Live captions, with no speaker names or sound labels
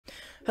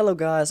Hello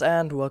guys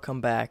and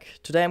welcome back.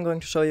 Today I'm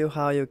going to show you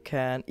how you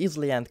can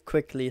easily and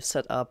quickly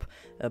set up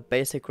a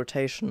basic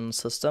rotation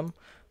system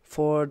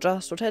for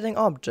just rotating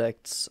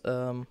objects.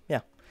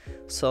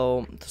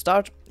 So to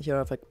start, here I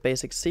have a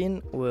basic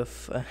scene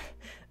with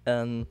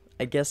an,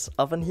 I guess,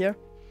 oven here.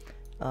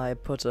 I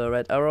put a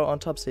red arrow on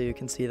top so you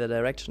can see the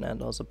direction,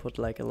 and also put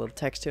like a little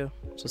text here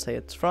to say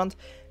it's front,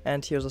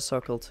 and here's a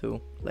circle to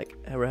like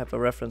have a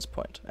reference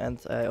point,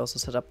 and I also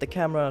set up the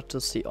camera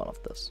to see all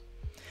of this.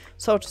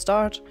 So to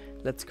start,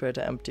 let's create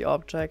an empty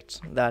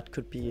object that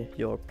could be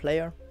your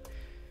player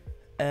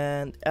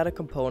and add a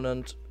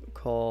component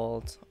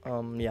called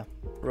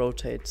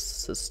rotate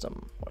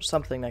system or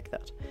something like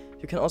that.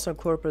 You can also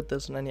incorporate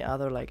this in any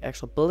other like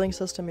actual building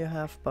system you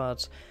have,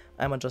 but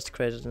I'm just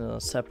create it in a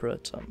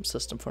separate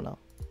system for now.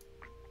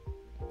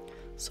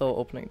 So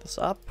opening this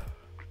up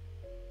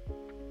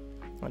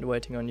and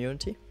waiting on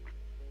Unity.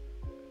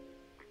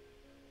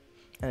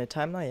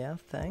 Anytime now, yeah,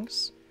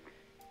 thanks.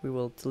 We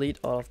will delete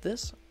all of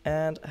this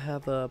and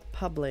have a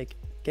public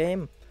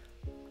game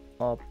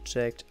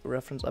object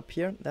reference up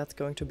here. That's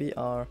going to be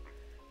our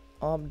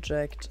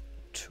object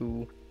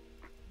to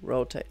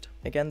rotate.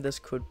 Again, this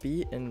could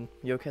be, in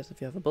your case,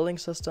 if you have a building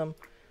system,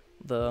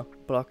 the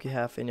block you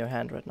have in your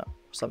hand right now,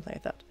 something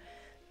like that.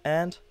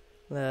 And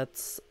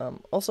let's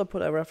also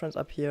put a reference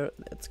up here.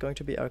 It's going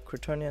to be our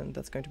quaternion,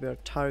 that's going to be our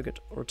target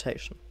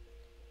rotation.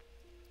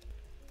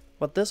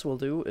 What this will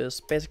do is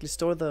basically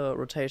store the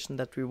rotation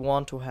that we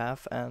want to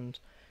have and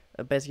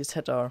basically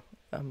set our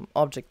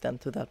object then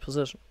to that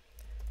position.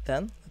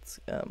 Then let's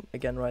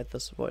again write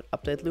this void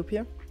update loop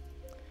here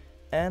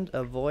and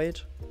a void,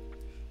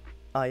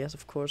 yes,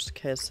 of course,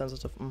 case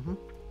sensitive,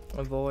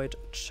 a void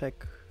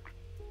check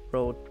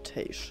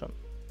rotation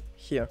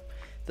here.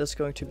 This is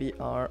going to be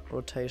our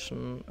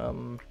rotation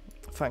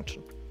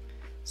function.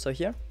 So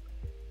here,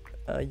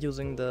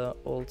 using the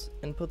old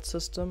input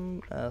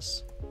system,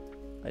 as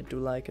I do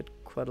like it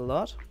quite a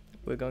lot,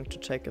 we're going to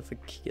check if a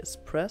key is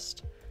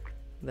pressed.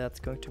 That's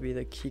going to be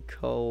the key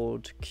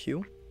code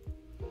Q.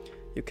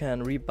 You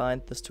can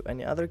rebind this to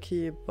any other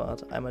key,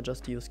 but I might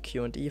just use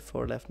Q and E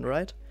for left and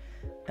right.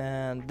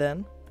 And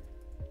then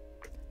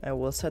I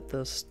will set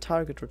this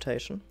target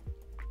rotation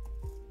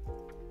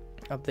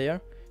up there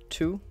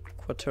to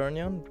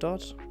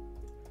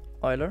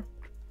quaternion.Euler.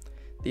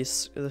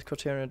 This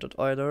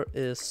quaternion.Euler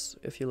is,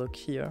 if you look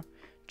here,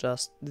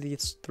 just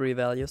these three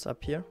values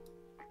up here.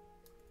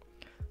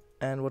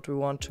 And what we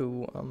want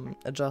to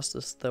adjust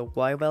is the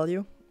Y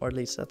value, or at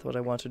least that's what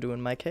I want to do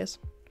in my case.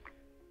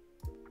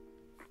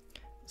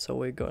 So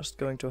we're just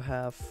going to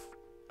have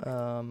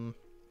a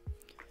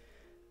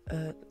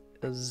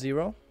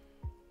 0,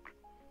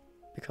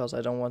 because I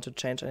don't want to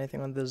change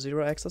anything on the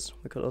 0 axis.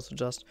 We could also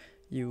just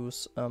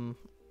use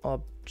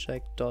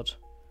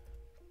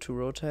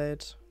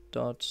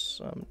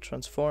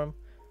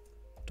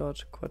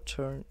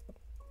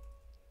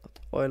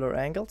object.to_rotate.transform.quaternion.Euler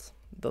angles.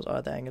 Those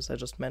are the angles I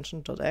just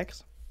mentioned,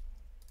 .x.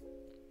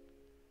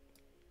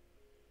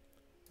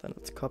 Then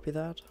let's copy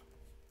that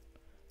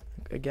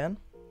again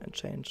and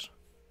change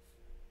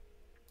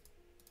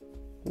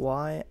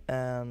Y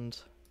and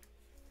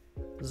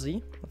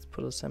Z. Let's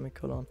put a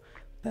semicolon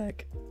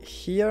back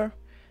here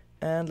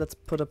and let's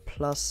put a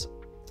plus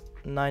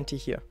 90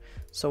 here.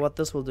 So what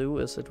this will do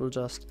is it will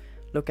just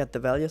look at the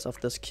values of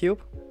this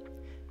cube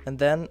and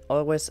then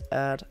always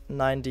add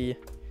 90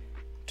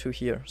 to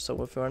here.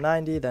 So if we're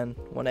 90, then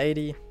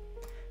 180,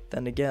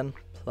 then again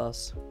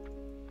plus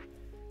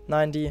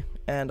 90,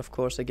 and of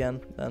course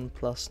again then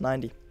plus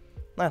 90.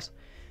 Nice.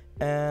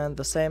 And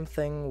the same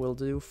thing we'll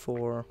do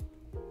for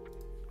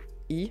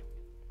E.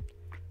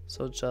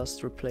 So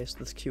just replace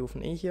this Q with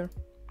an E here,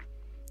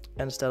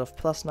 and instead of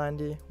plus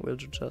 90 we'll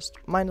do just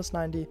minus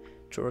 90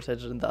 to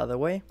rotate it in the other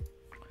way.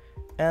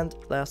 And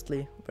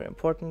lastly, very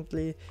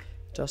importantly,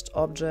 just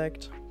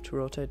object to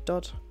rotate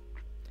dot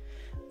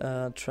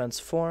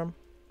transform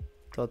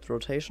dot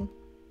rotation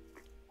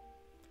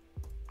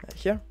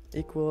here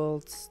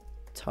equals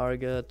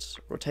target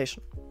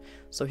rotation.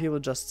 So here we'll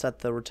just set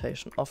the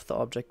rotation of the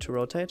object to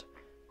rotate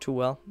to,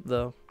 well,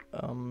 the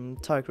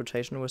target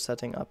rotation we're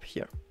setting up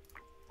here.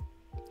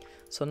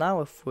 So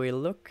now if we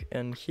look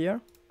in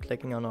here,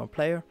 clicking on our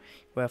player,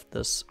 we have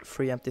this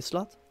free empty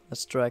slot.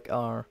 Let's drag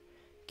our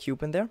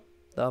cube in there,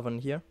 the oven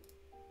here,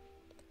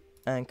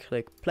 and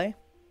click play.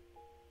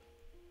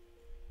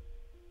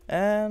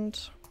 And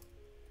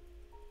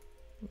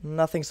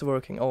nothing's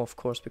working. Oh, of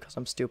course, because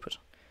I'm stupid.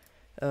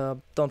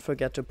 Don't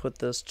forget to put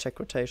this check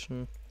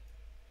rotation,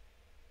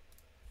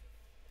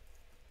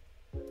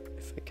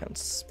 if I can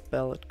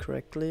spell it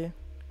correctly,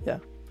 yeah,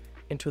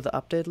 into the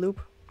update loop,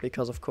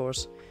 because of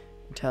course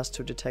it has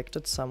to detect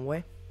it some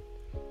way.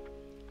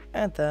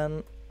 And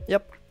then,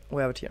 yep,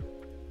 we have it here.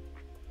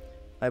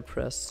 I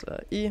press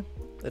E,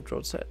 it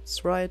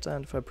rotates right,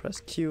 and if I press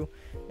Q,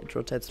 it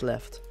rotates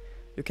left.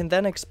 You can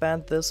then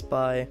expand this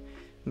by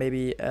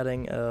maybe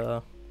adding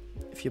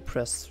if you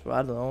press,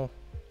 I don't know,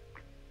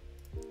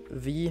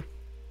 V,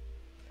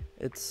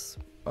 it's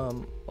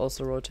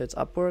also rotates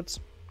upwards.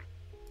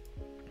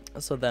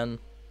 So then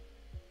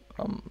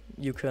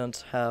you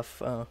can't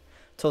have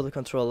total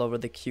control over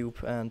the cube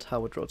and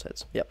how it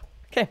rotates. Yep.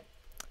 Okay,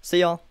 see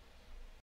y'all.